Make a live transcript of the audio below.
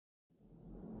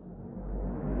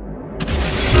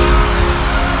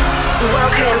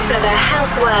Welcome to the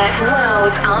Housework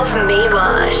world of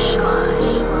Miwash.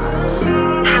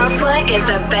 Housework is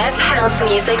the best house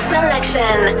music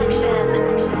selection.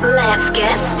 Let's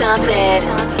get started.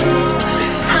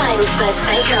 Time for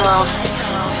takeoff.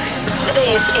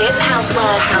 This is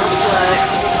Housework.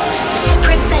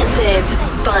 Presented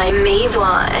by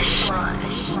Miwash.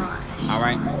 All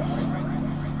right.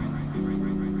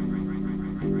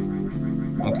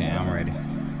 Okay, I'm ready.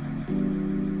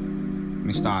 Let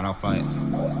me start off like.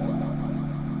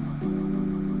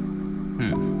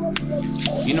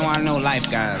 You know, I know life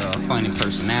got a funny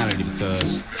personality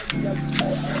because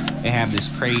they have this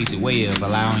crazy way of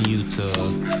allowing you to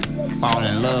fall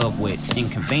in love with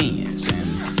inconvenience,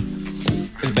 and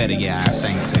it's better, yeah, I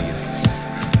sing it to you.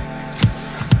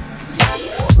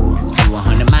 You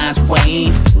 100 miles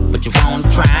away, but you wanna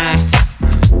try.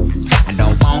 I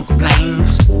don't want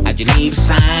complaints, I just need a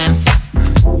sign.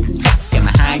 Tell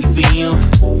me how you feel,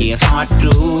 yeah, it's hard to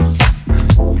do.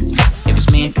 If it's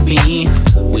meant to be,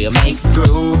 we'll make it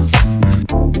through.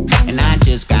 And I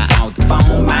just got out the phone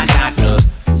with my doctor.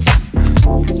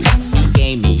 He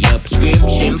gave me a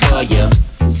prescription for you.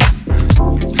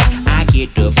 I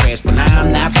get depressed when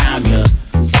I'm not around you.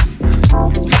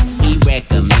 He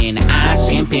recommended I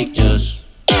send pictures.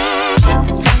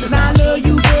 Cause I love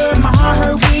you, girl, my heart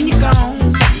hurt when you're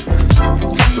gone.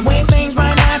 The way things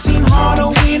right now seem harder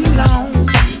when alone.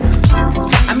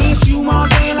 I miss you all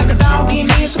day like a dog in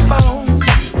miss a bone.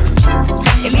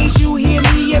 At least you hear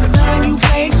me every time you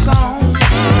play the song.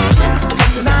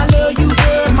 Cause I love you,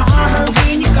 girl, my heart hurt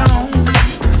when you're gone.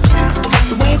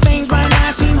 The way things right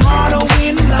now seem harder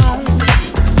when alone.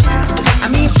 I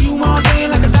miss you all day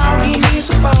like a dog in miss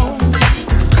a bone.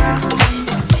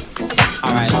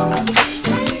 Alright.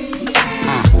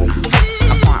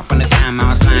 Apart from the time I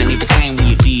was lying, everything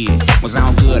we did was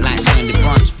all good like Sunday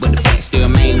brunch, but the fact still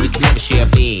remain we could never share a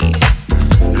bed.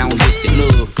 Long distance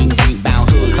love, you can drink about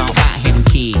hoods, talk about having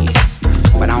kids.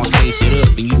 But I don't space it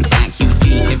up, and you divide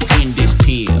QT, everything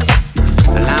disappear.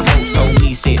 A lot of folks told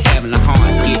me, said traveling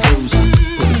hard, get bruises.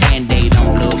 Put a band-aid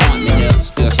on, little ointment up.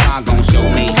 Still a star gon' show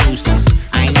me useless.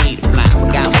 I ain't need to fly,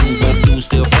 but got one, but dude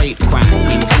still afraid to cry.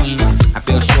 In between, I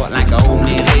feel short like an old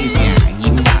man lazy eye.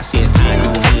 Even I said time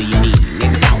don't heal you need, let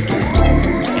me talk to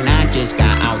him. And I just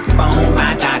got out the phone with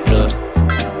my doctor.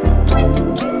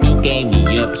 He gave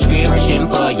me a prescription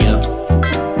for you.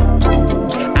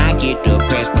 I get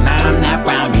depressed when I'm not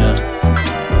around you.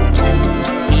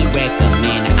 He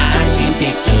recommended I send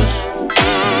pictures.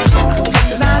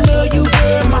 Cause I love you,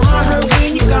 girl, my heart hurt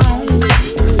when you're gone.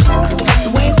 The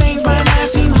way things right now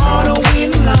seem harder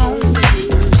when alone.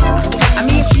 I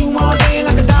miss you all day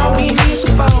like a dog in miss a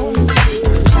bone.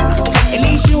 At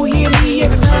least you hear me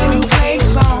every time you play the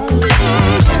song.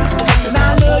 Cause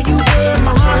I love you, girl,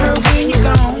 my heart hurt when you're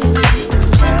gone.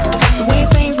 The way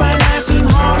things right now seem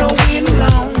harder when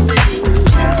alone.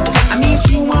 I miss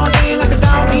you all day like a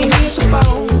dog in miss a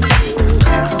bone.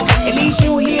 At least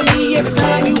you hear me every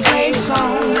time you play the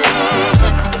song.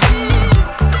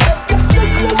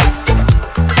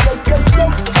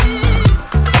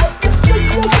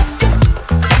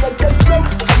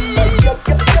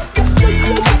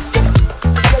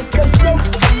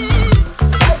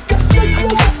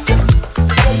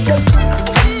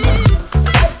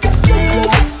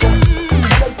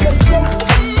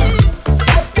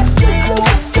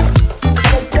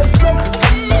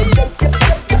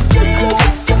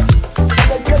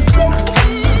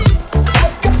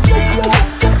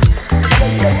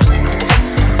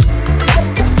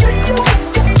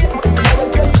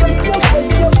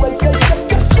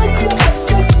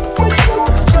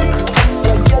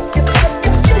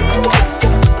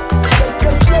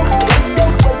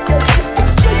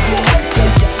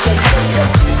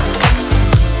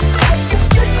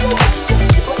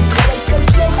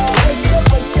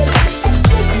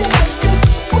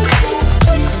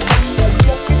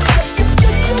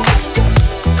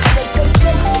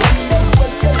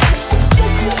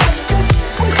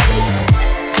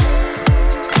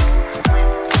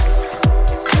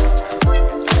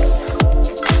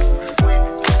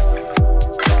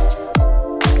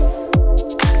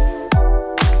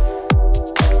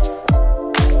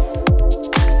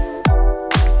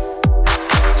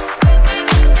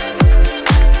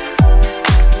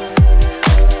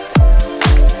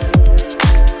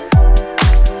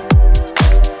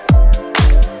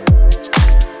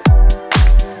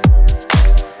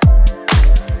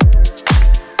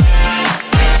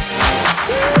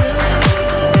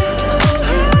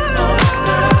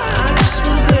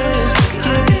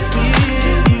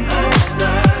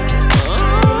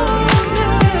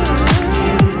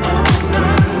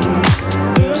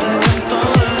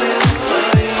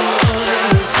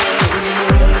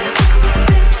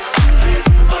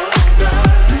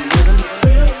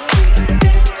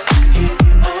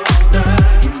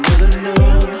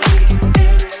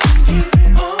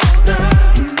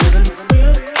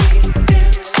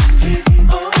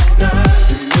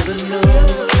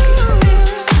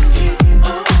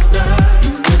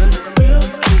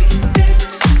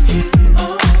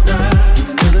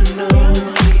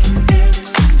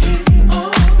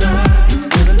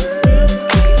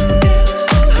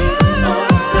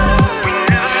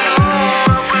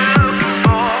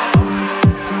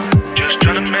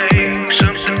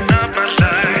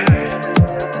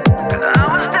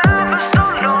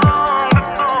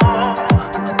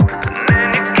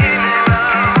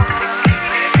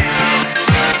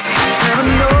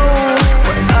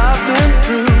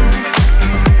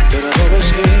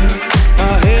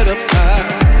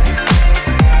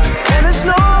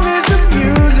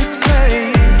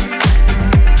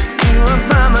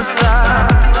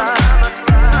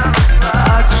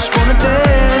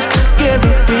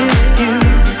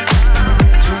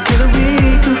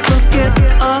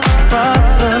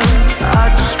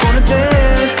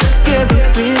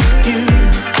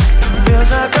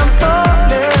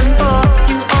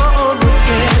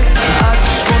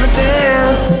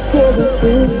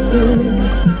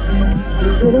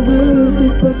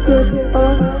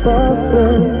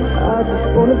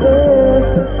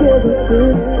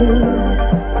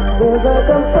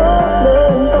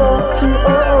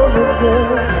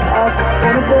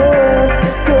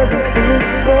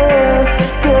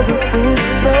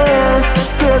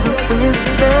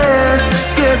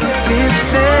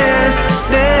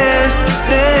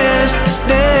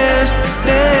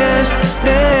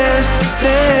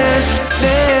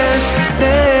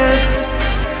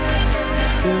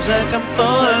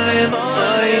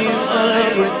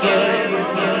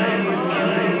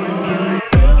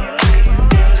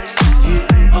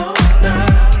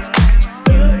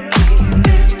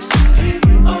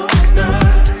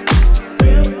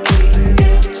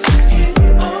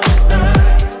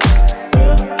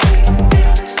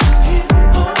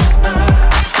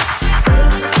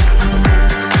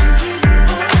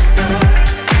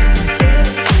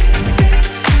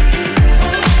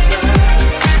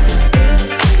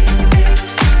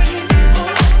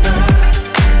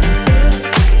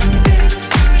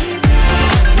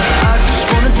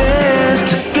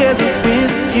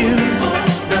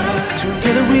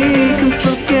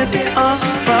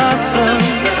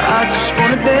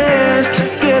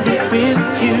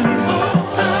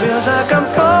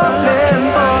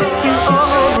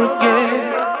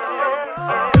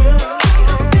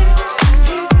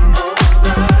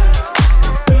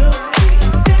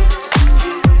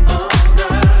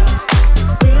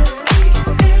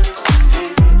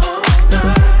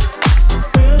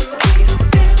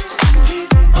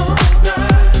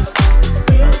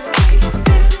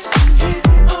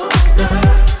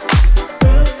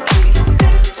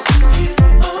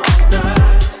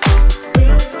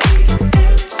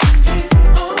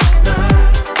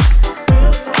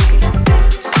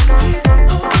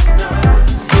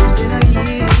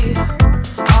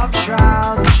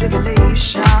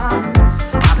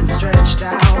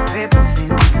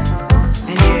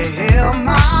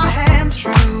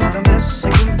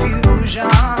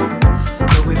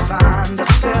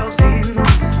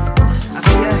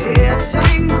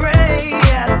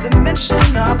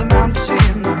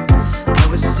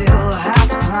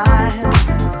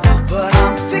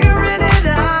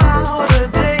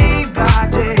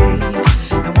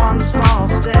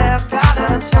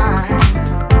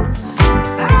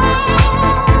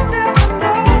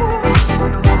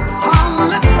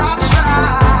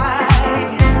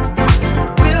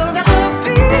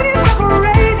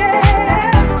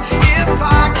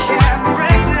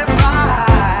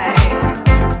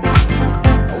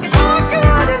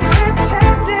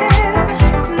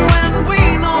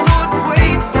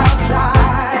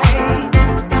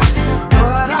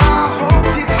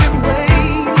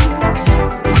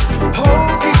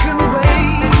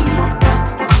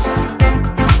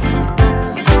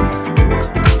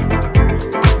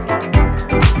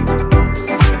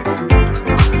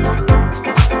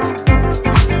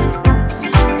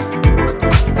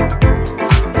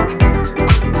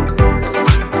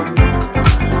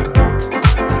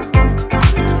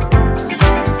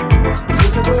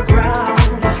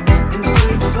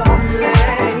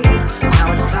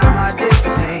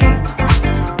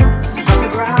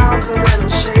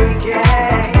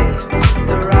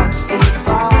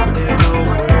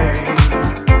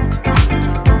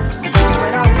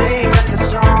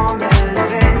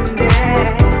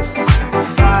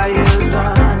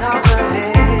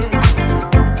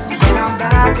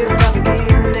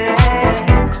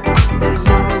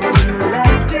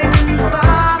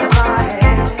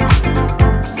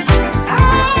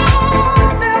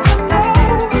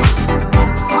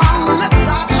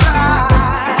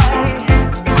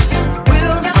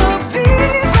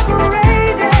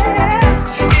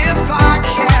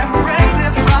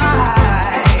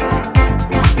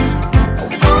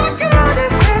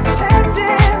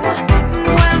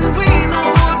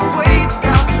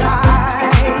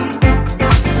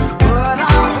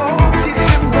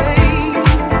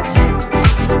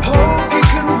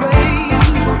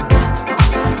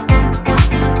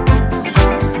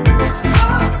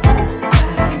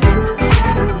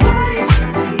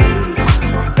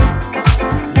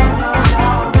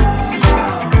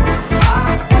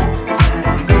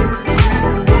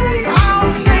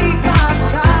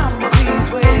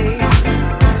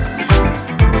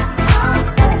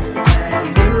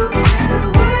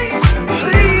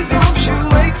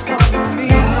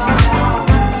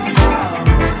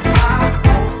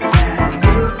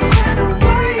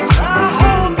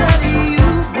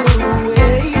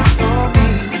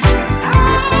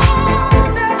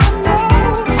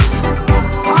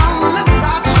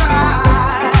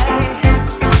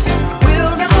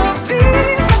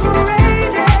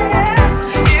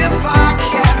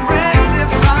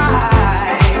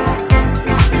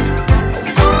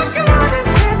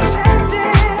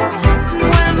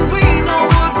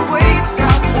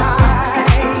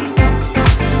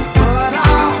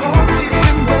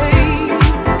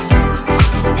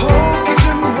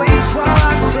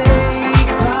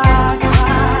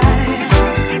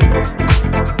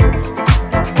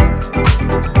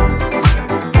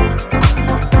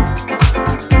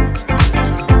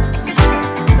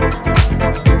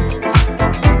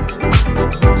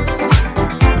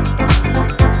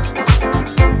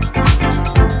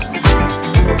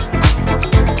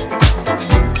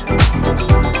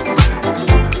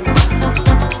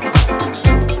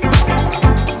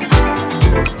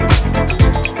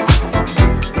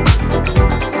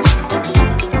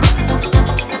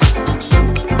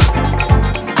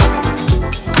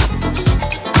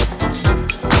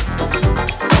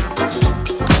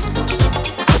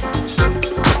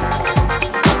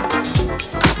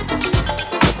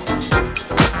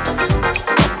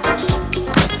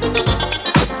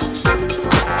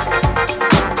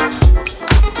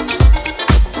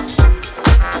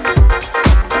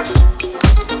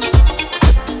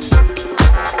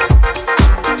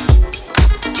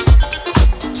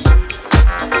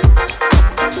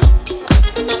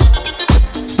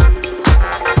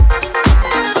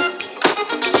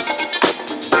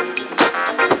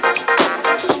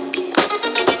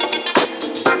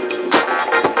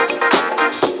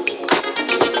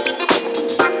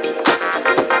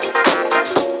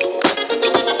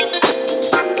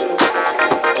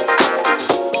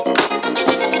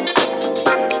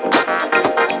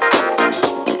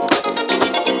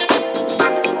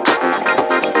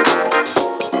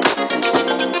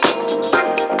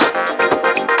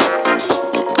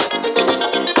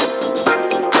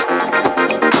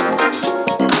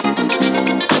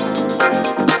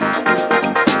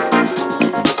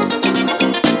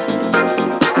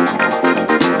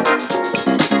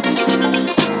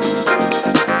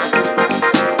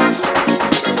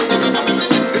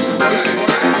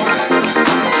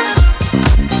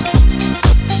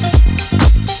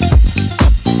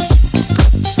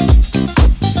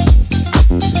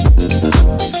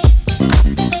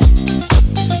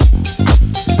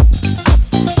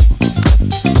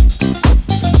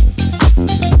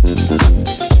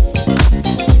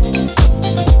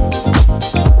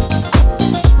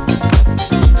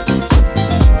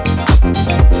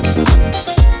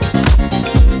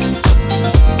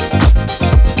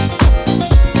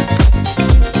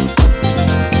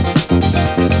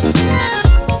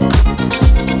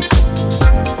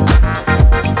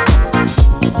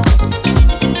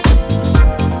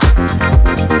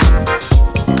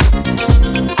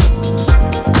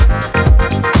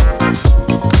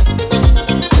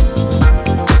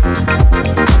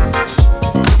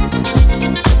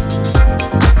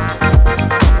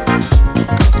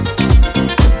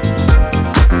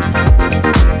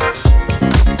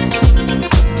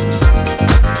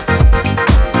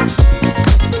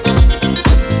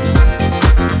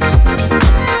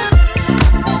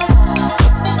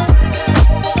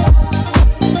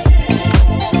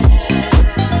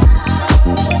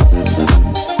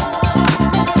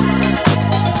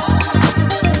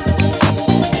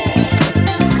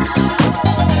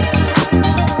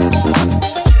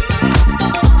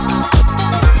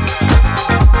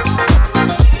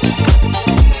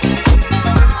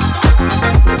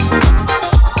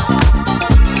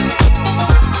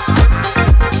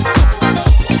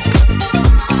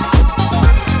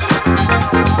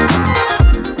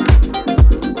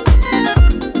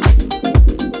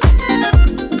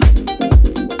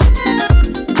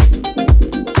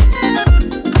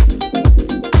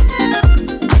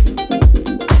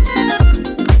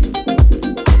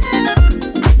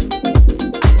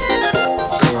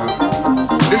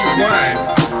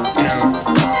 you know,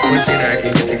 Quincy and I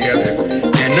can get together.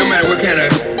 And no matter what kind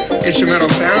of instrumental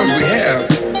sounds we have,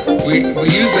 we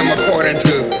use them according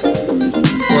to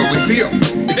what we feel.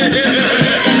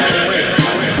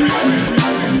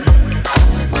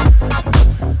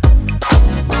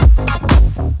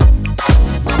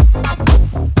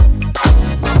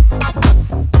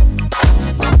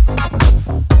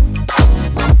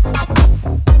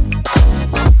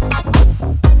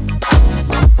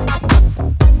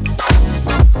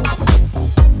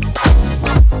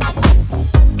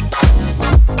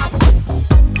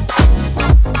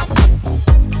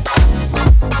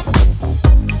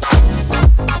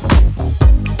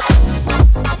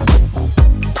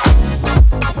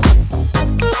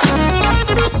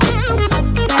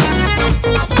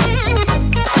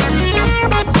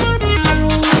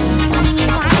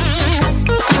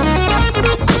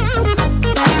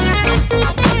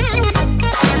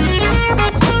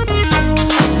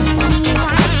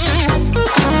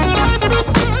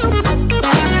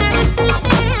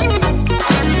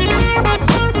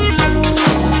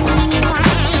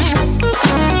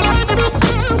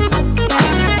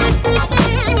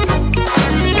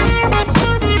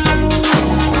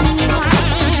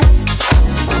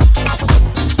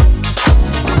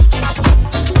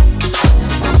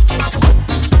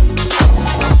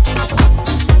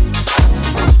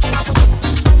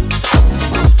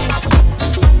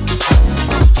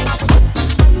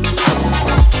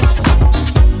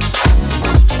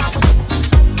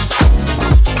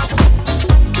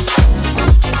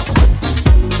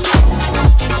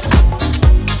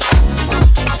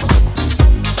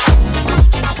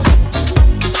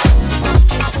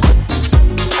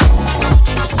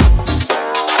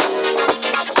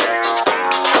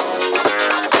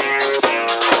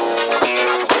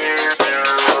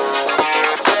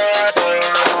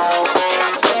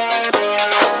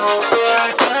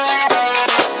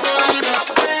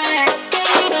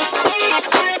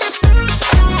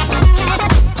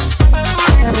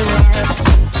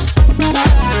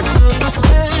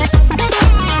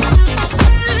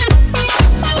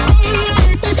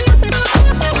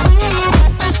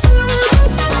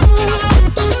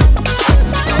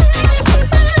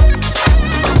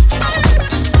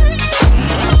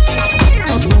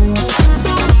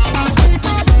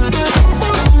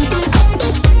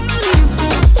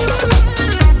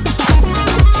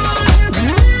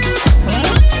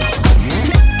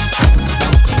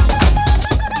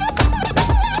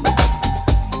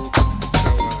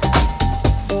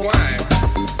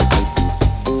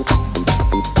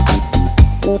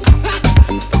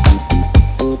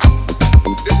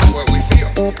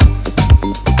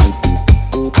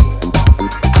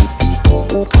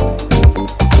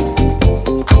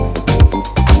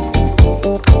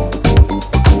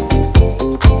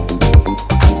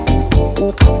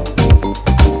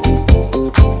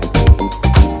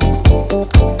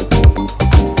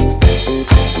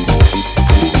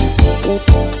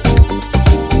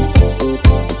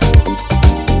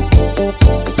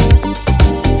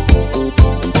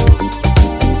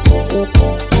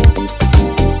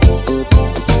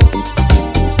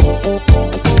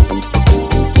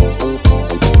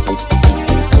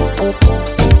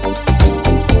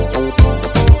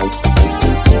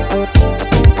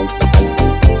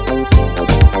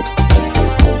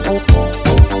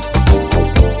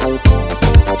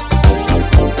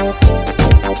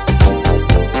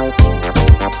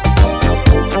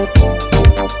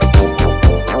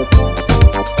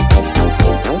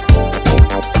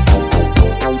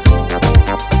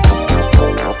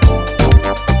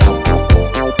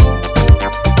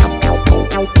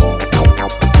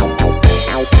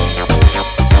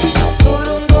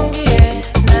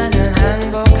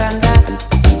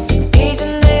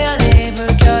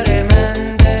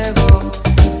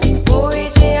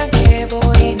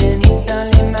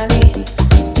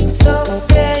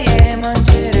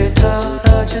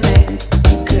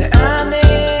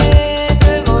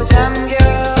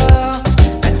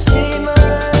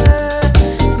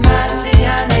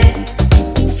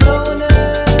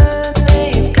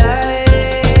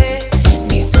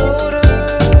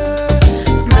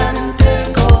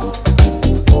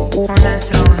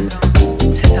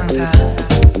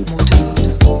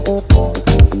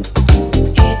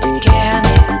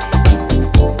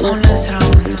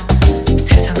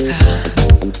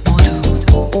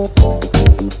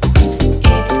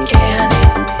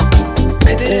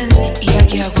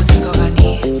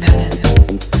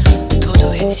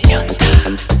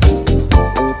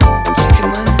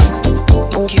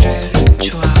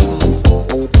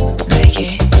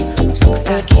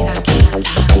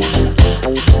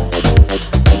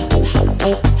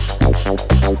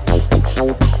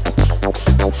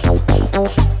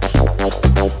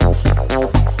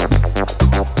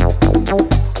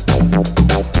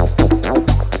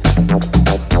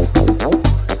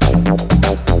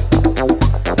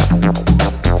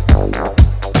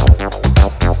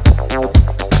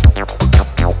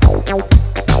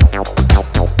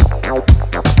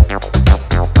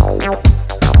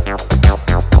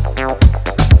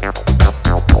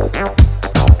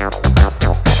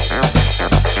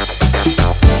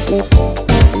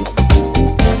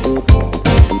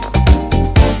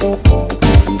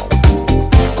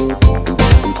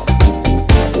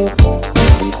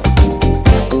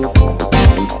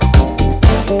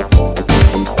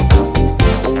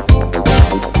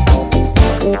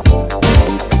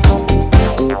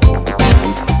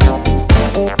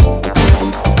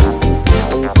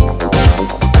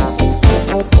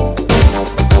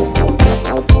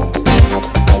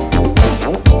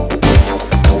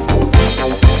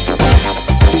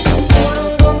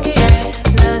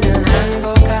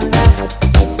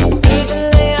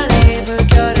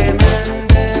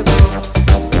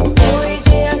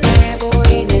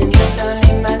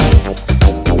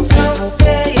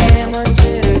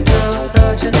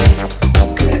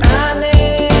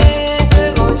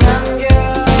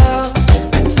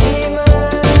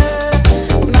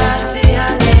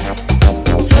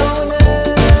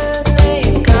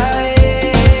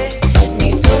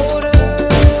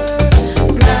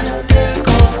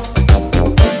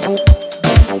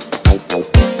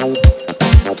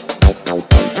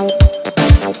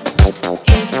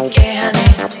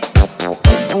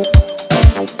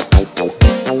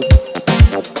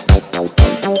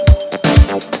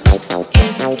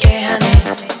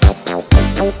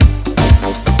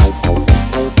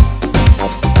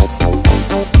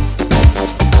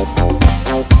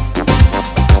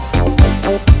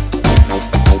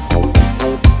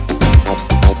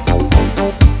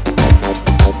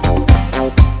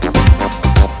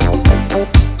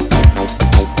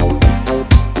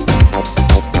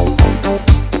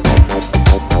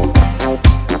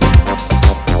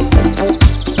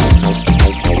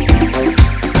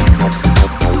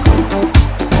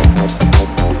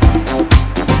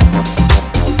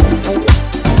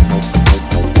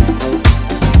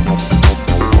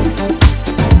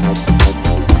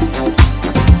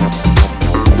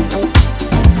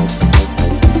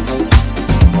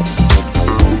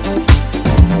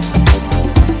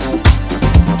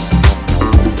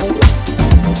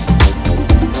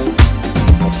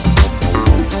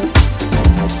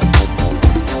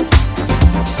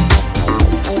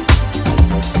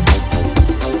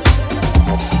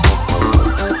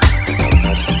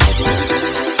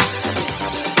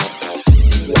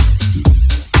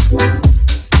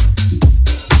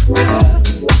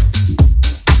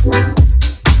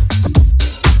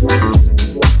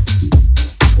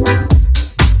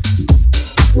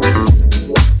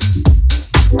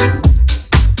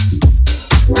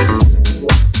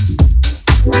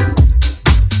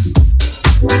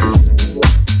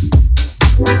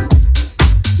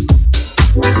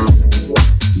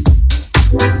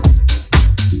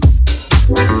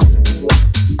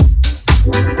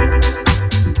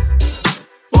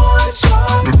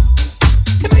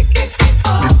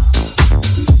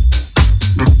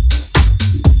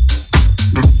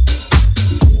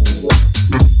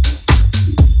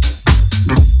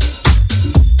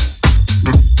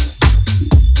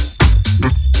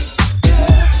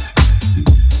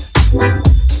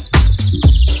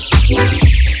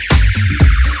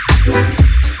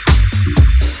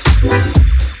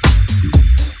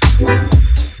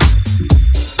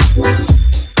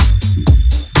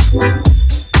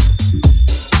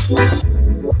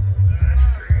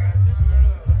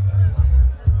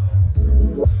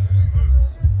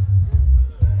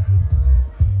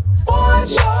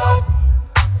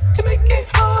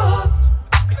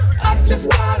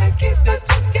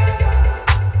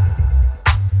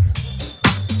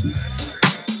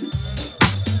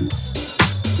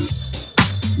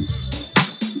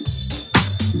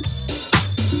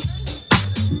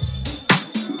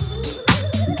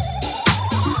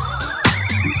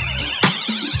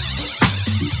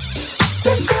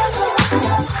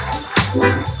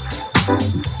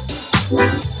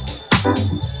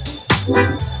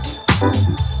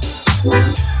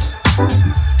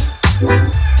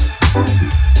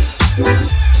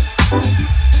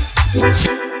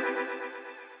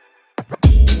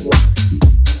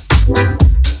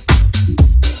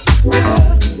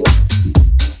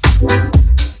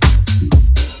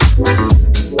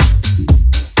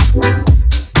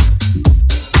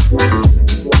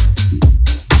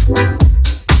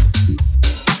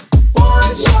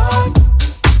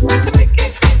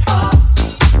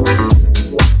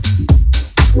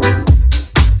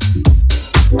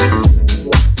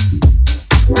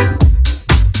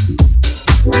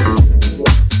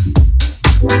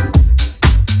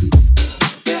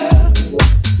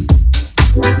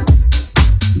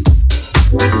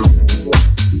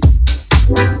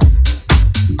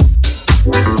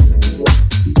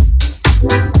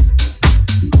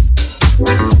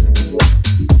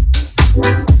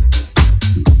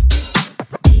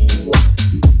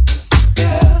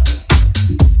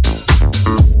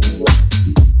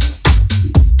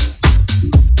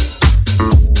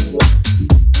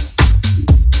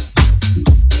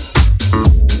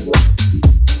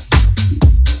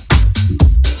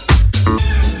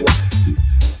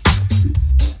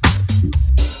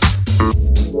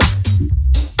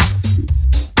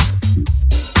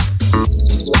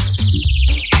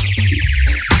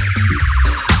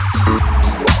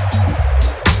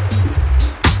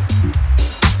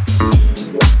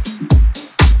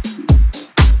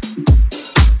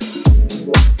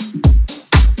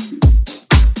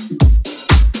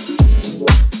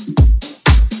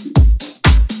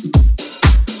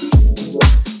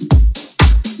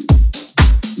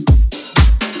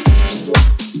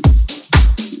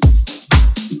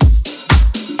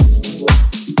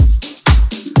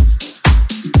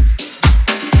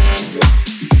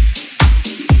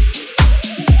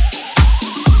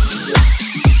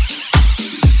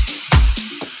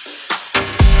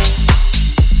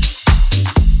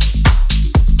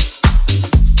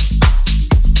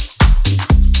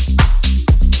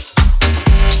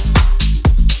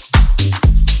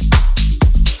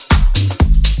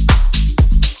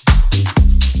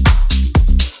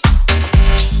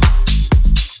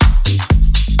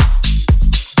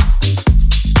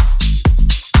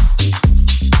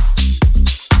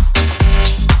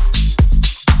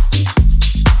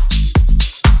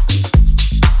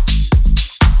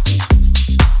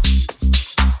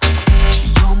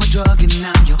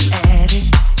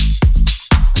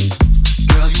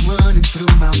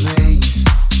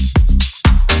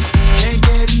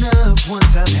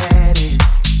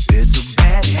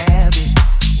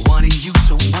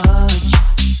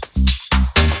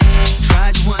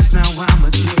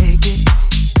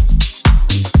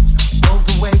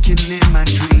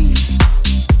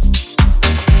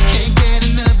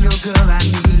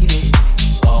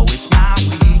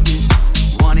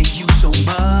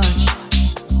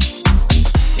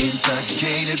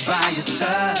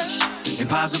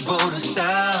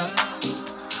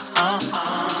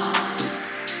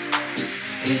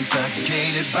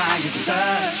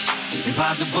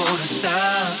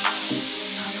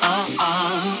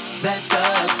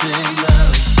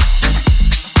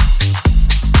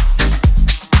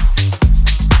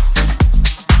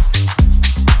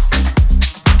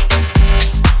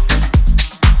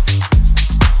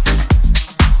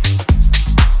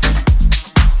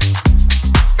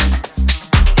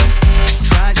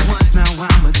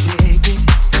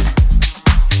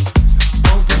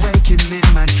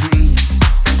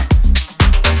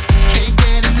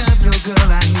 Girl,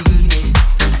 I need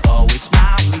it. Oh, it's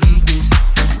my weakness.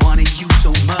 Wanting you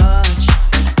so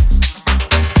much.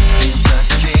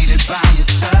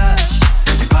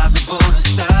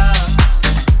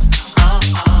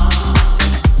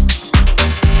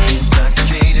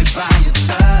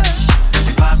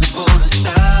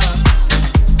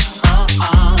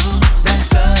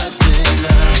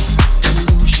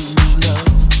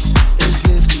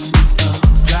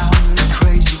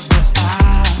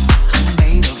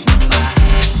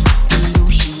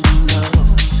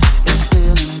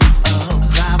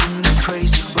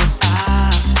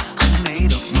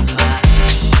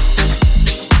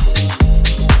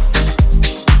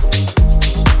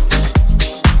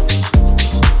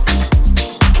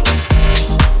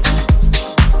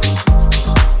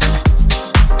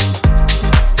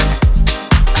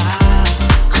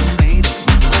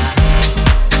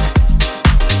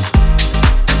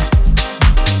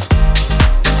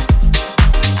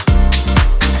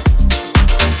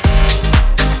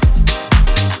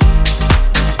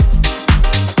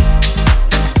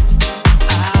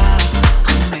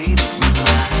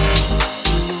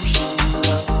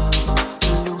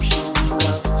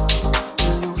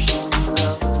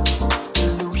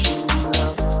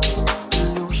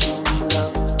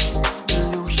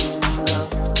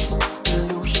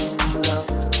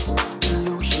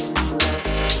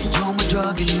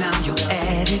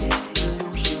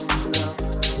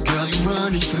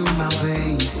 my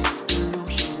veins.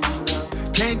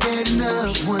 Can't get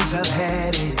enough once I've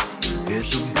had it.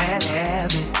 It's a bad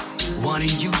habit,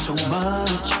 wanting you so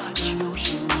much.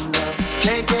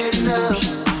 Can't get enough,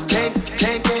 can't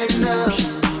get enough,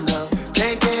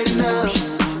 can't get enough,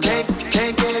 can't get enough,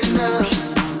 can't get enough,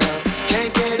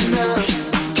 can't get enough,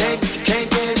 can't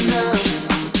get enough,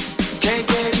 can't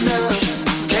get enough,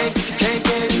 can't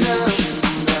get enough,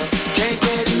 can't get enough, can't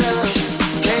get enough,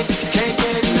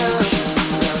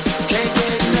 can't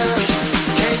get enough, can't get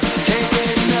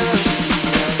enough.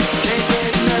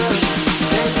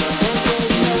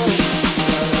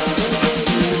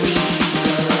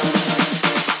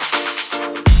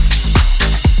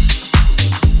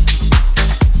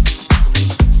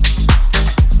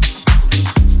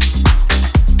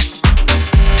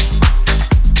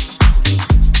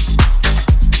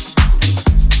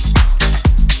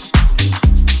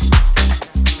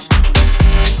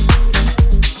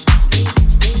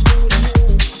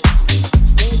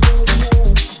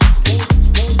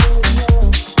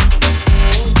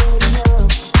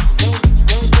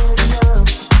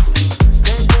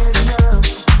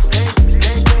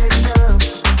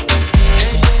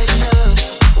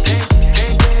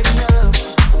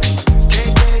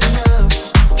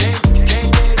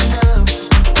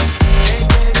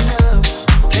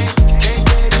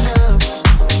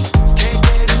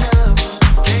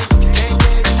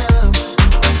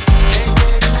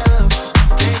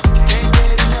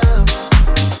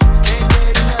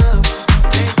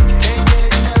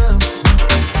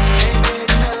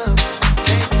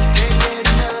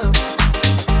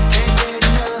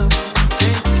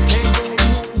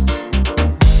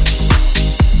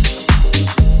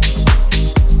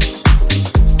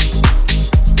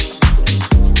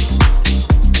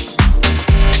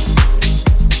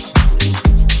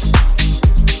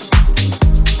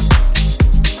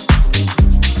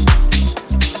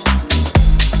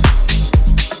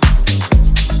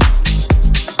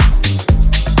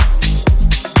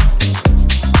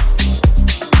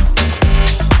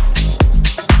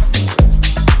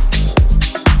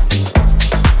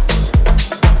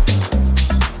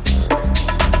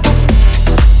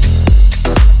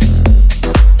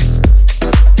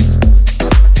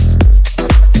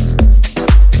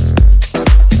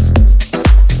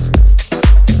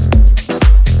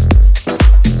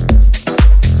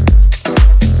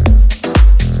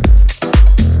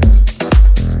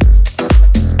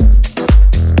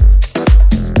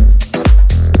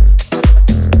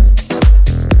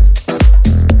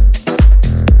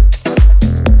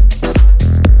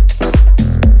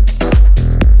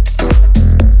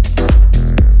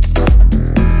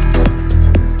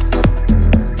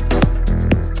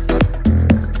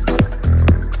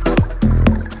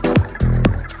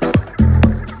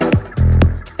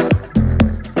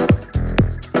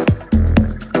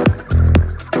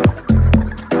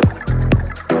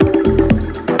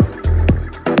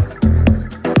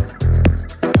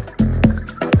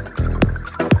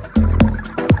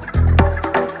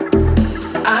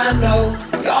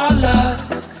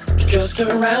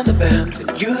 Around the bend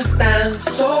when you stand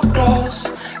so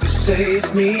close, you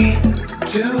save me.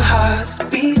 Two hearts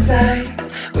beating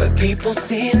where people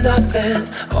see nothing.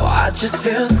 Oh, I just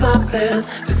feel something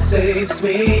that saves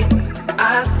me.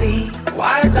 I see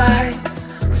white lights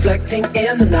reflecting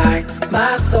in the night.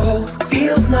 My soul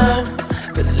feels numb,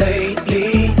 but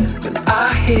lately when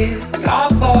I hear your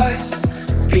voice,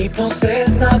 people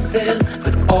says nothing,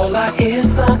 but all I hear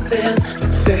is something that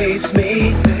saves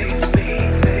me.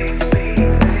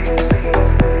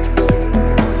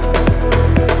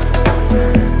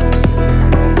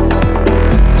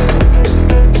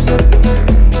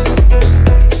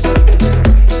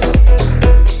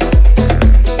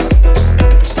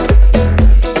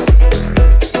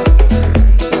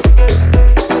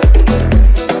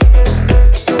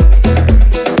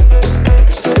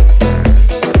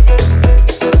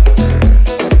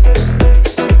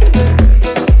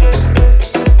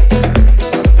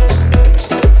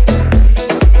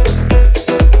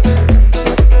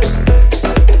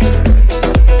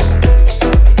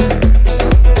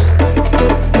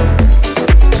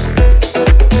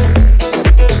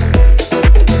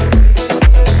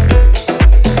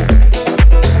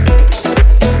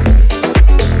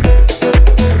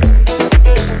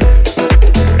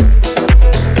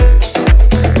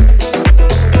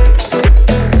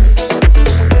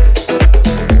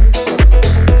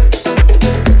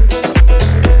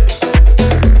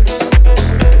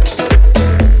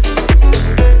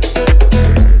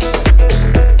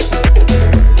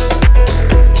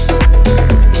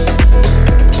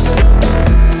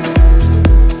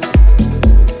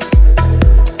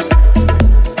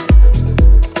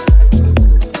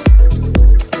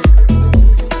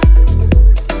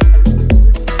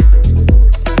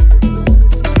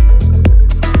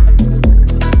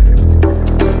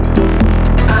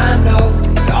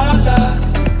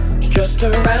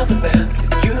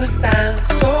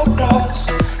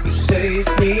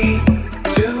 save me.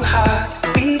 Two hearts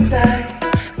beating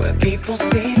where people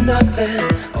see nothing.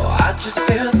 Oh, I just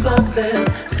feel something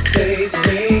that saves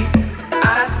me.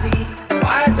 I see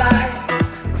white lights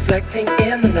reflecting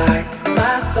in the night.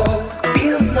 My soul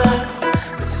feels numb,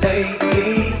 but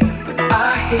lately when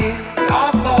I hear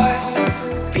your voice,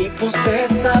 people say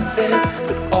it's nothing,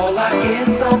 but all I hear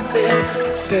is something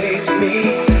that saves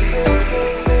me.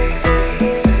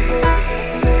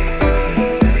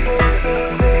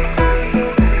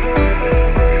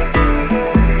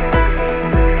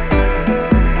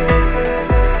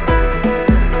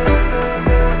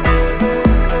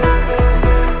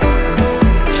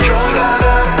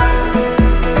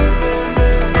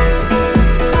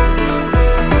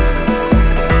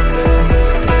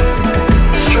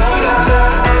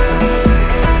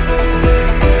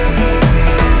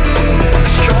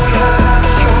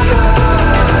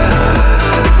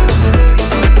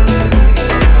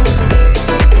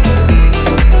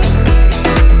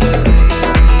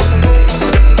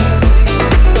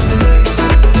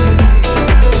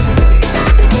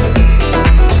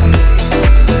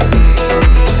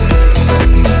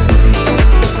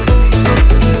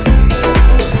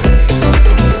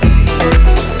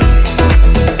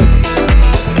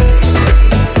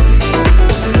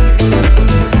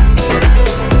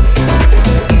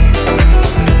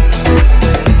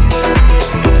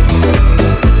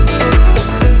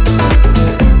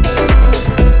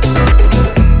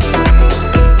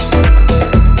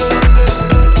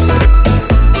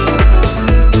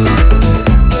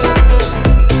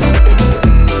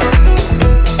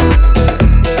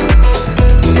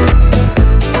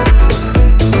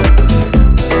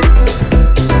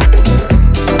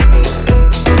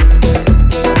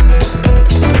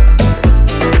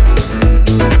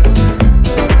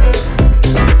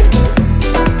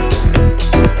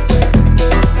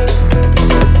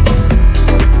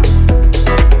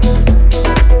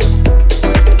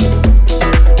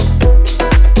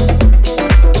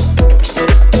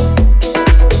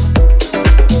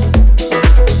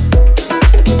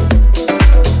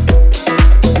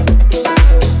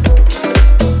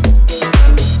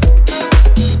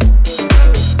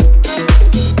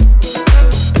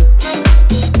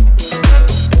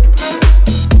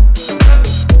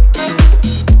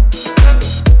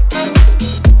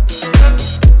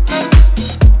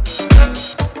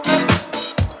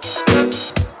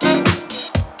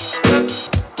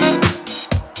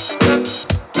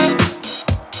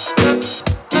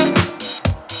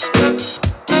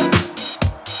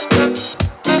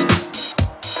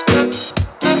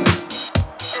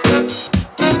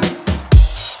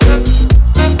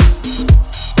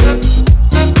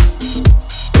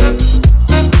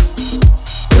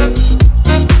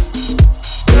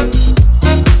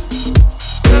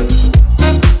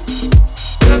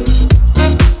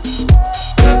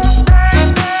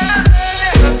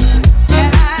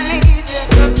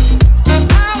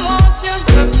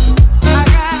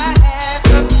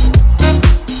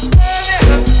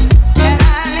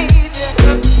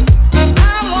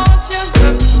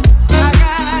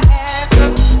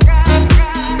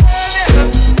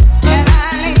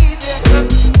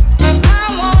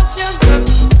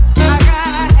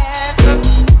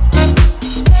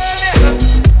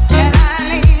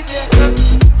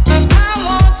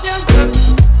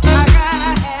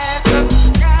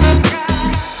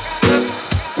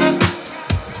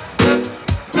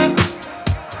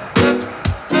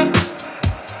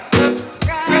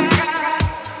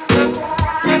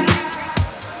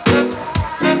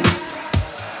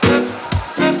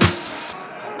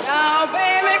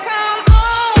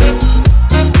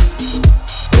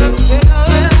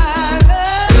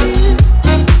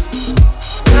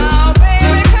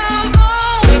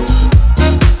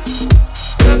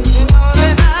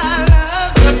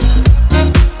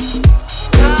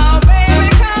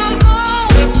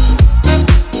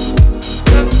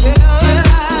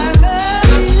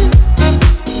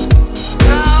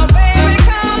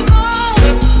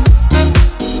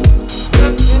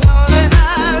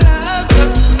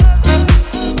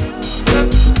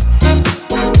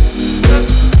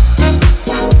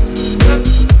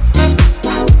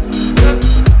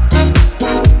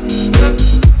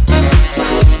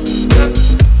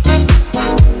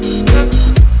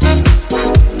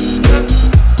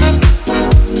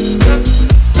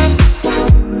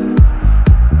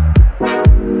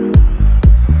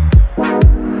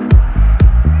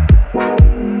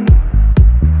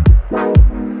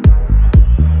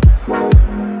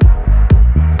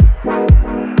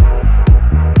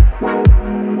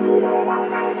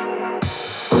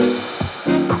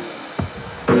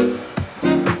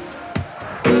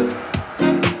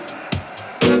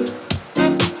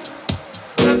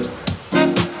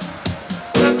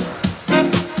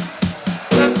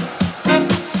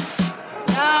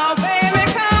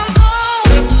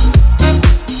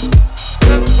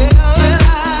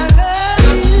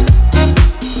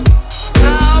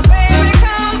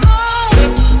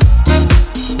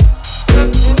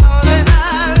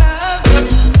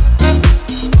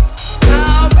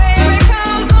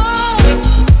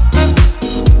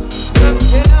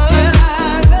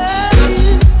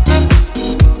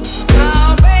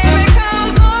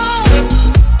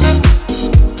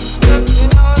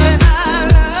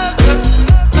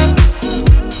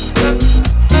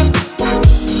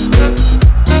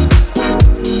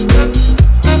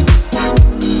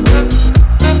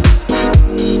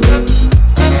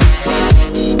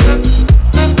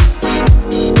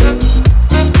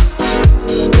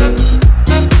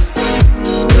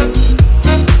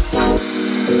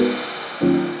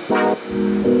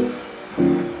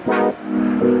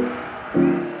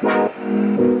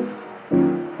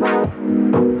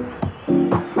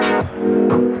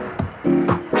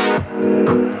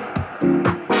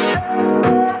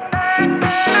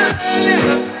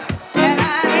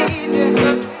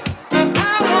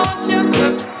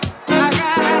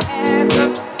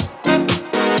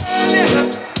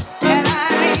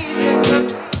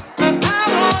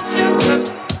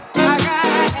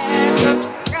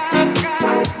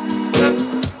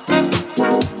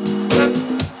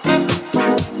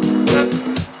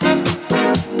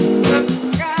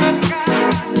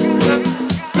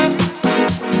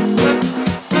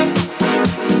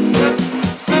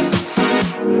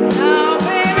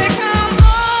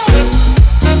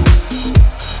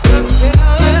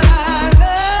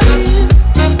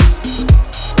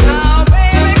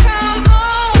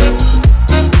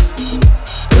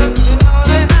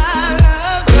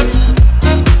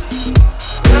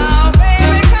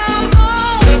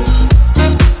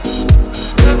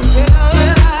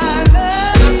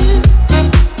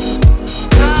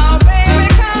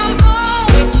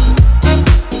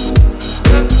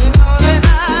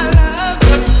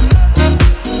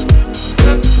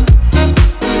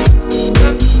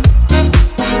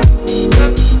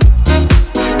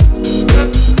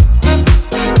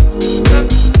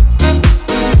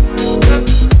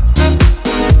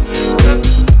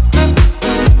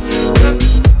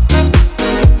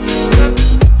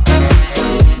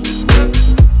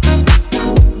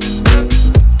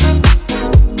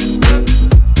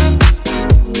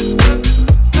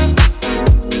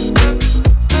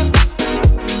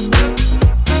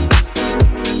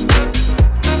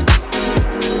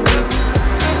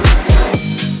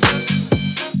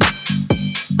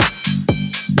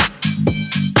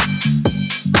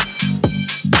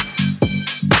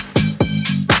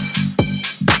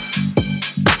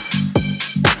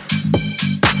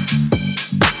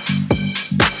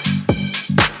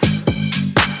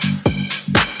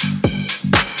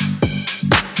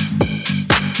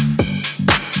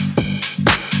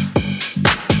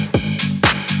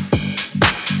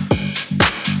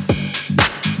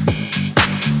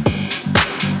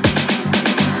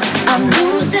 I'm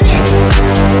losing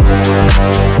it.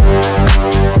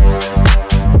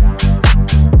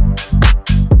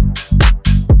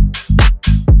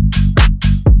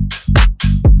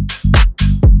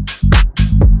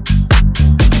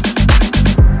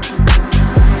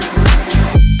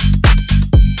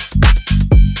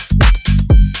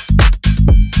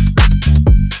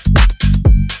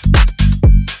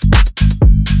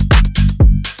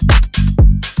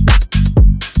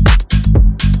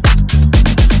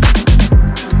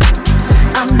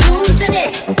 I'm losing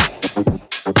it.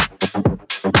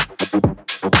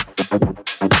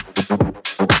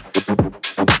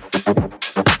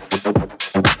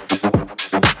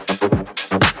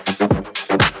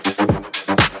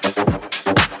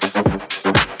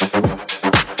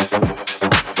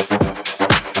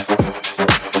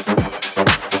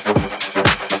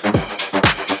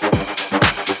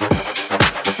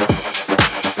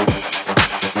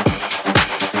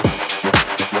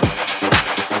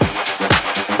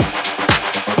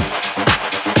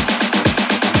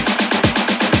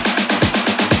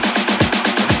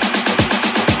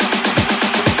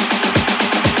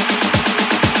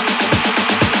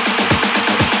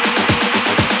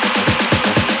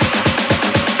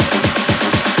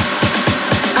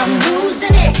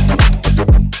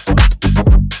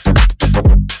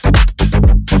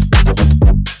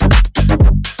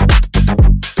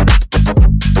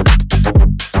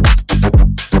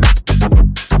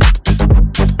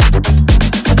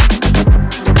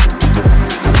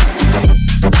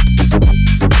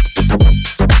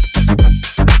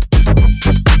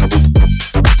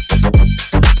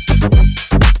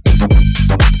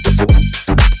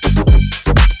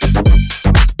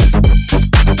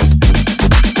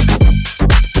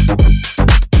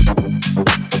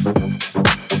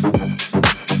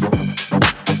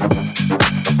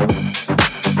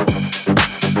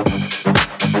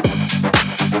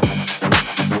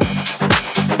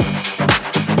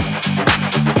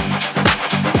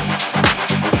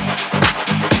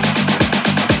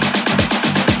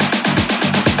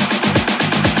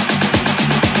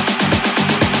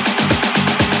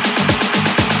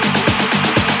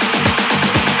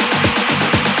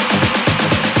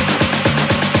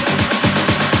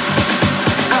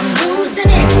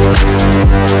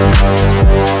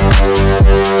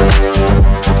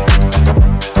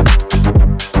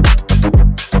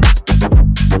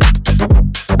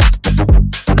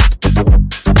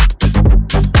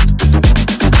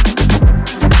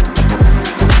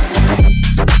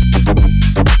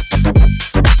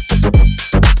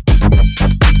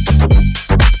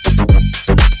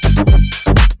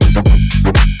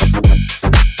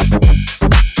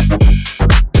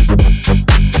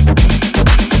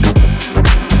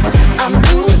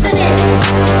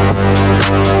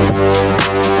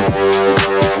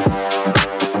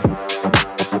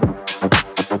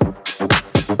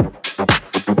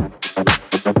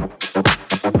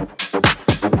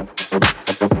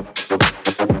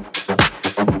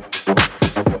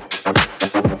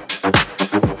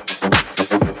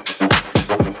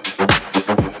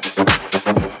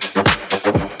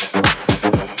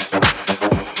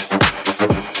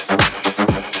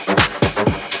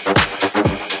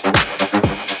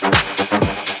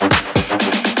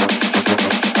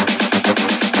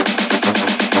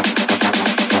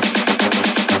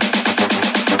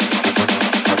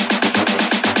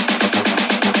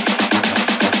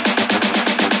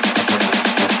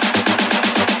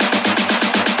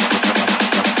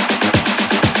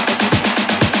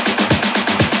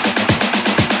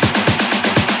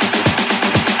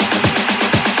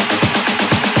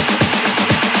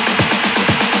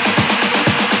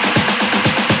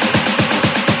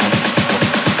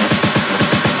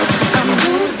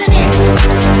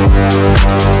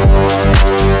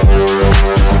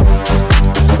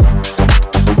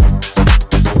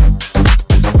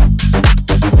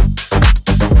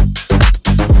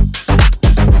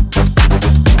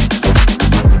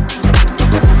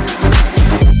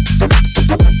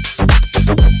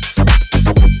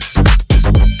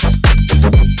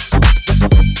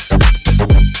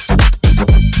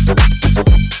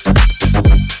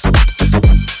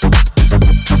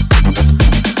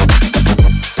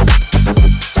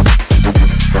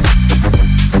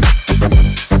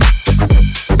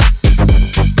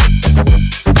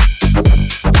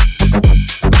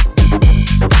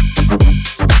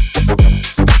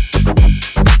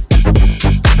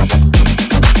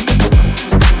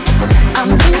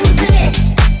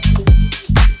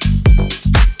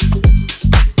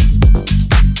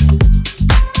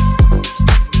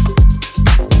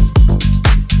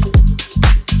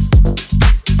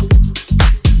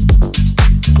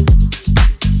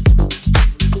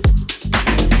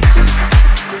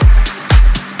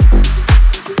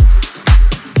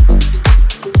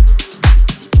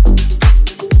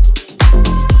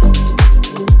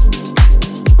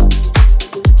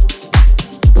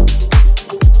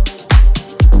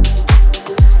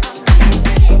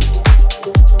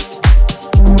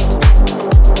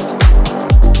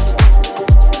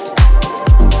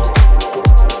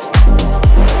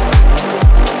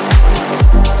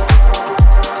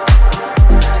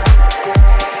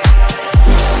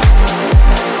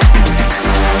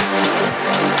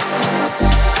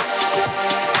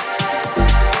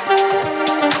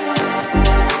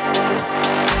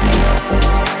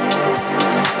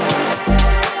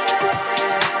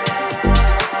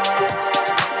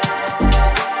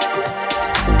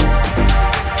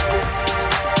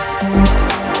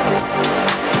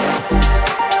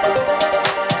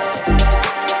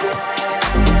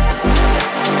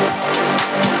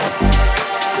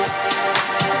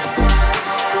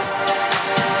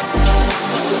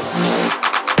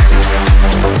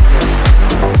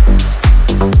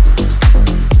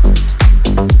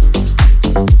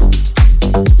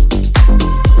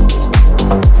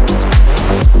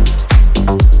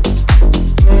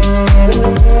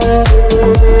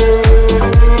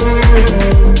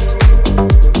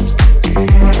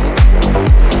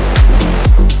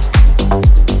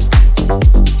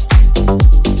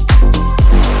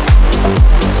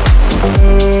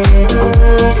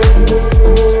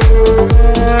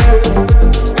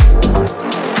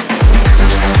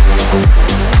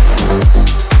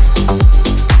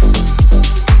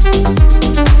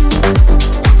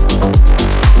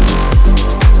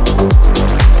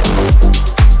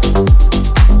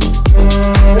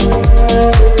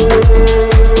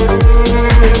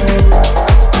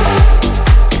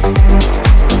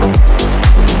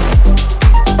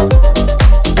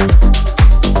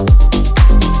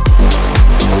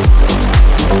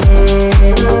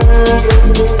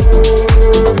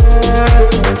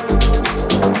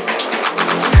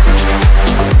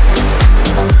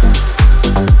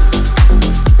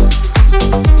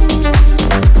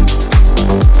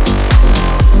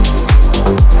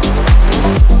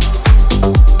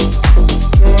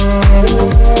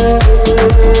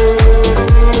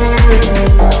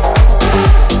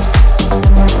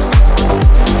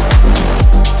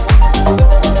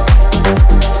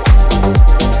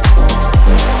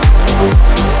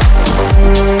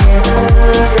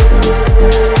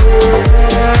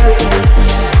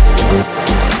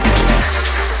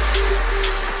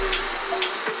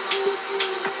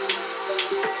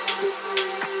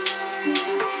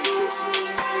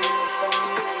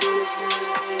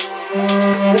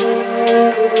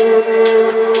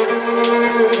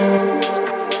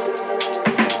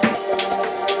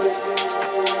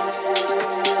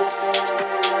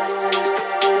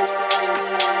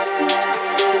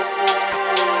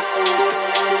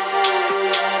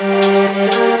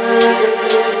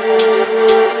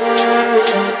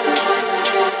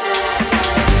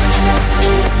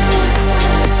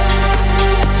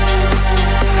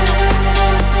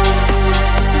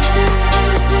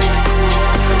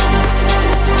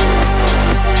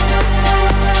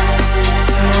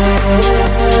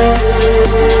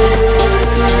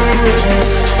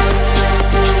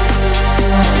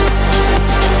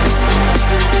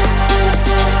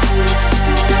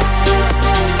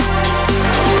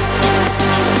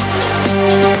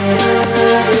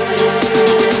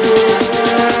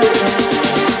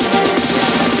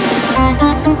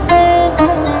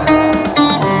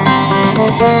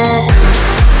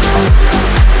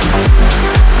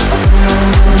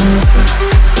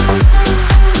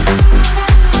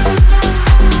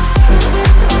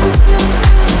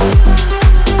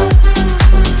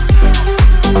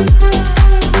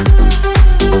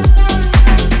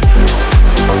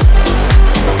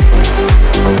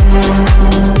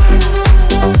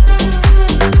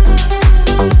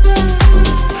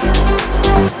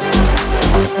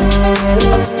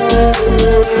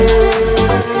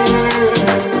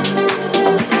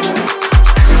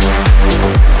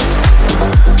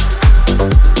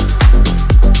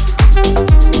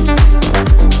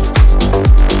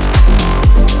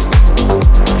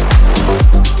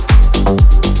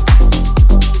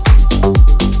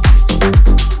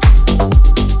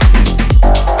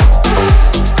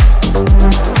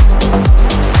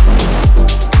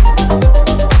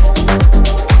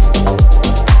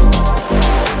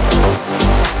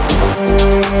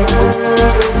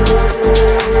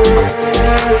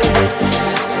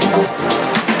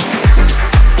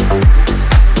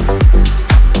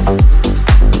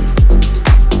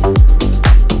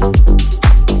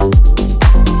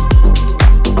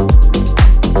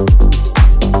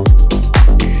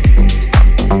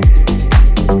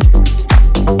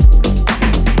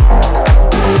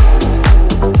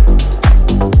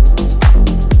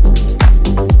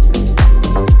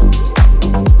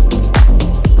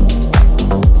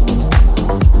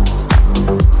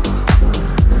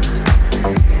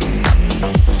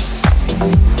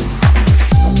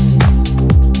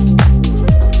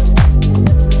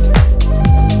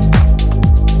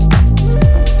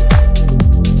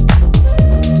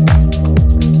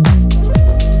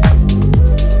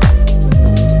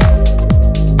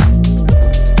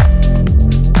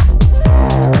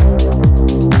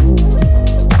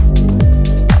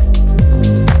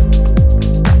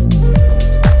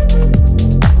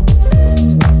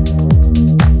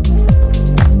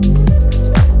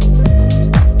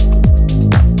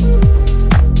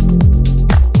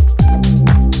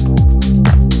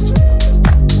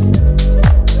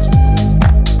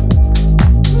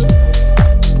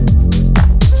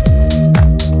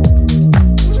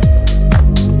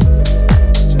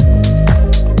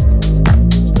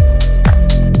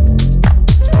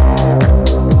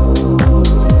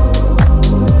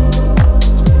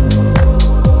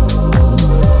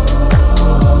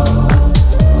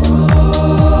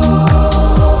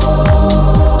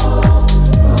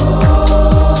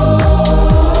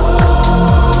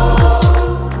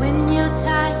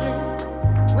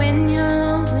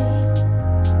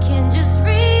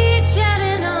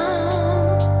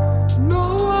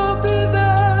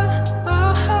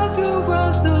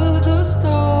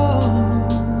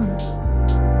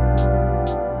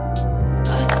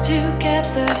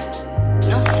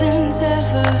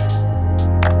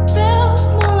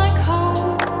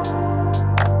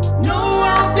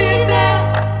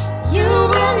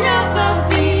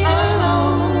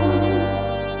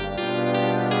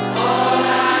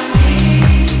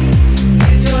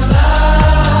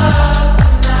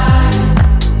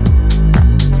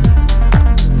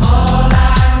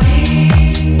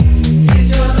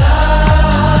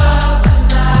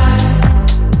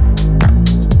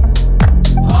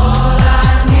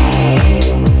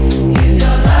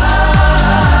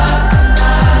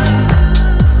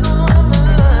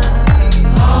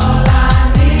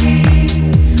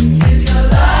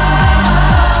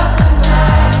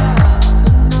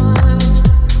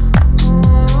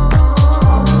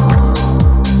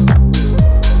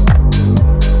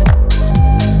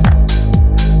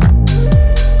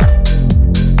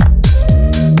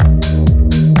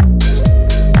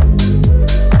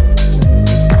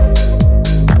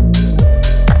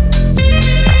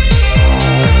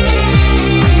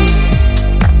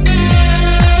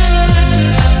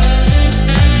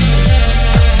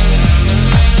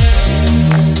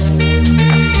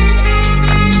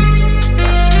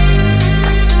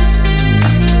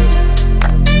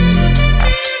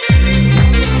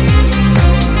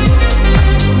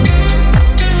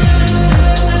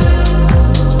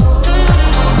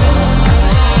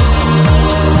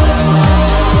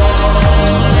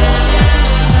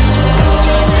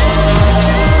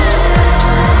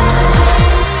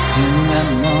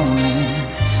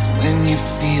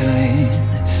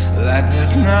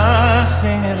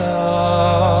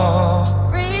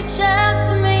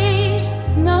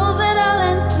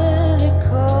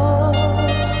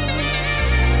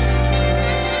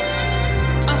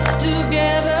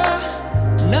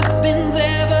 Nothing's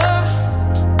ever